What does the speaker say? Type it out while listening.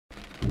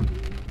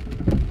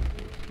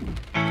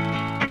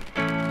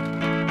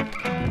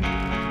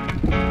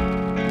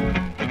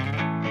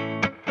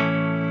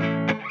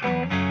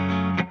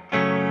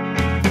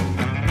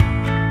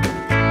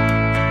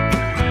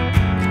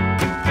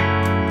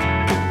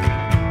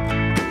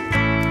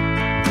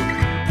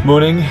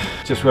Morning,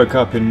 just woke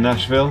up in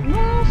Nashville,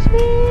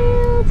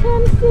 Tennessee.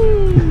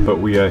 but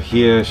we are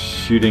here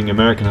shooting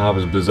American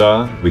Harpers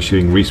Bazaar. We're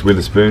shooting Reese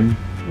Witherspoon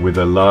with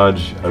a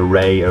large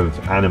array of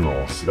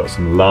animals. We've got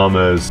some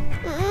llamas,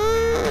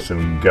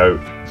 some goat,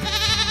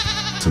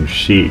 some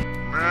sheep,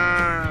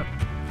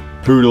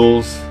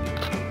 poodles.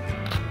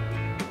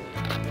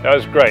 That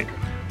was great.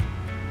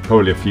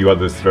 Probably a few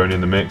others thrown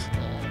in the mix.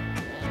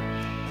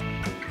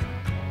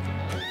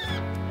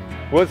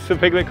 What's the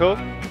piglet called?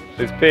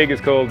 This pig is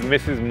called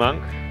Mrs.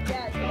 Monk.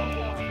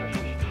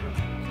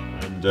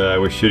 And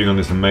we're shooting on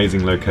this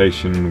amazing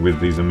location with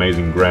these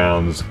amazing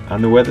grounds,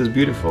 and the weather's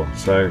beautiful,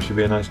 so it should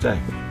be a nice day.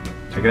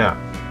 Check it out.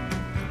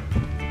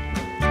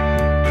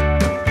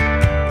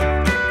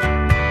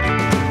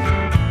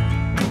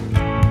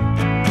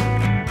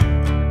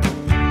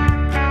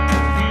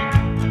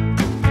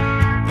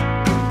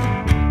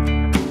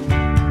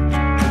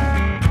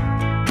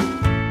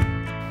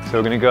 So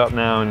we're going to go up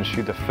now and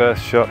shoot the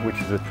first shot, which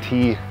is a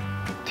tea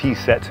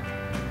set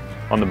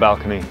on the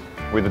balcony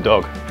with the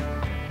dog.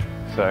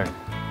 So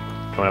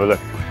come and have a look.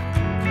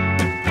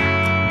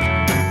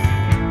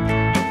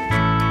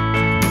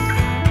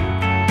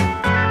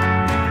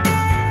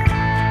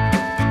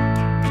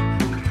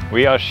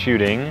 We are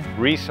shooting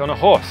Reese on a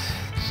horse,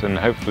 and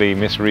hopefully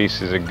Miss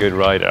Reese is a good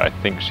rider. I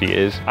think she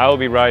is. I'll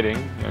be riding,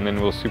 and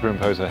then we'll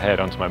superimpose her head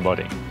onto my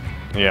body.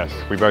 Yes,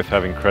 we both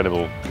have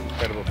incredible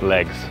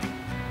legs.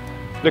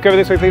 Look over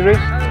this way, please, Reese.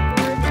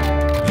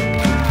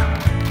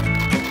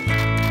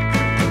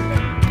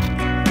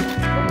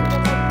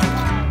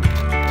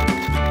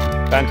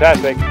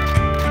 Fantastic.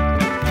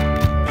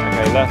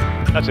 Okay, left.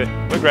 That's it.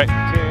 We're great.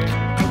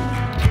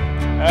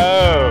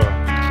 Oh.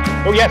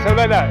 Oh yes, how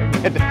about that?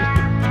 There.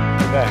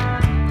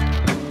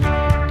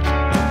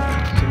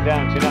 Chin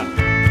down, chin up.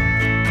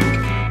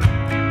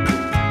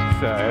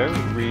 So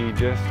we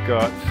just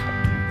got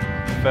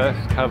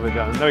first cover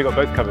done. No, we got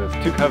both covers.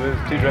 2 covers,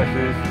 2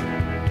 dresses.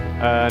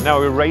 Now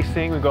we're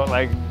racing. We've got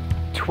like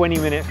 20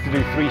 minutes to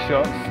do 3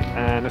 shots,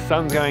 and the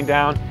sun's going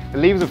down. The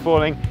leaves are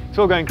falling. It's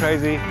all going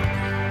crazy.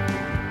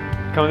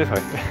 Come on this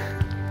way.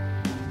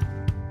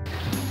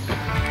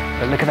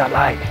 But look at that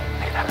light.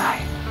 Look at that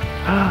light.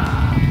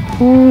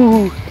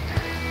 Ooh. 1,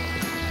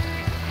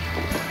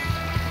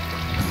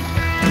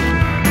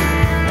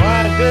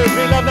 2,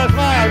 3, love that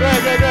smile.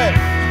 Great, great, great.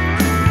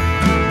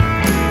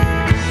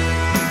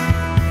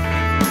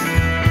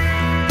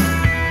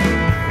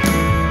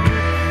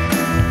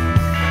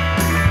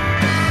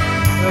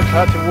 A little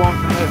touch of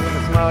warmth in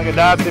the smile. Like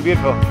that's it,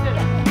 beautiful.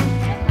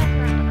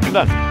 I'm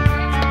done.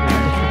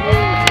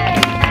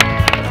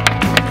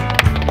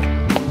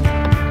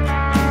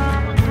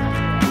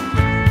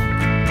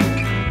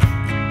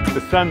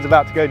 The sun's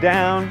about to go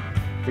down.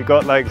 We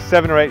got like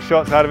 7 or 8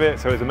 shots out of it,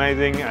 so it's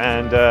amazing.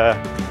 And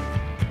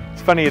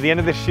it's funny, at the end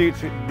of the shoot,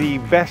 the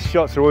best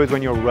shots are always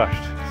when you're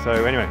rushed.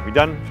 So anyway, we're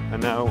done,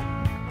 and now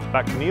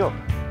back to New York.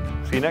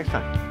 See you next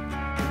time.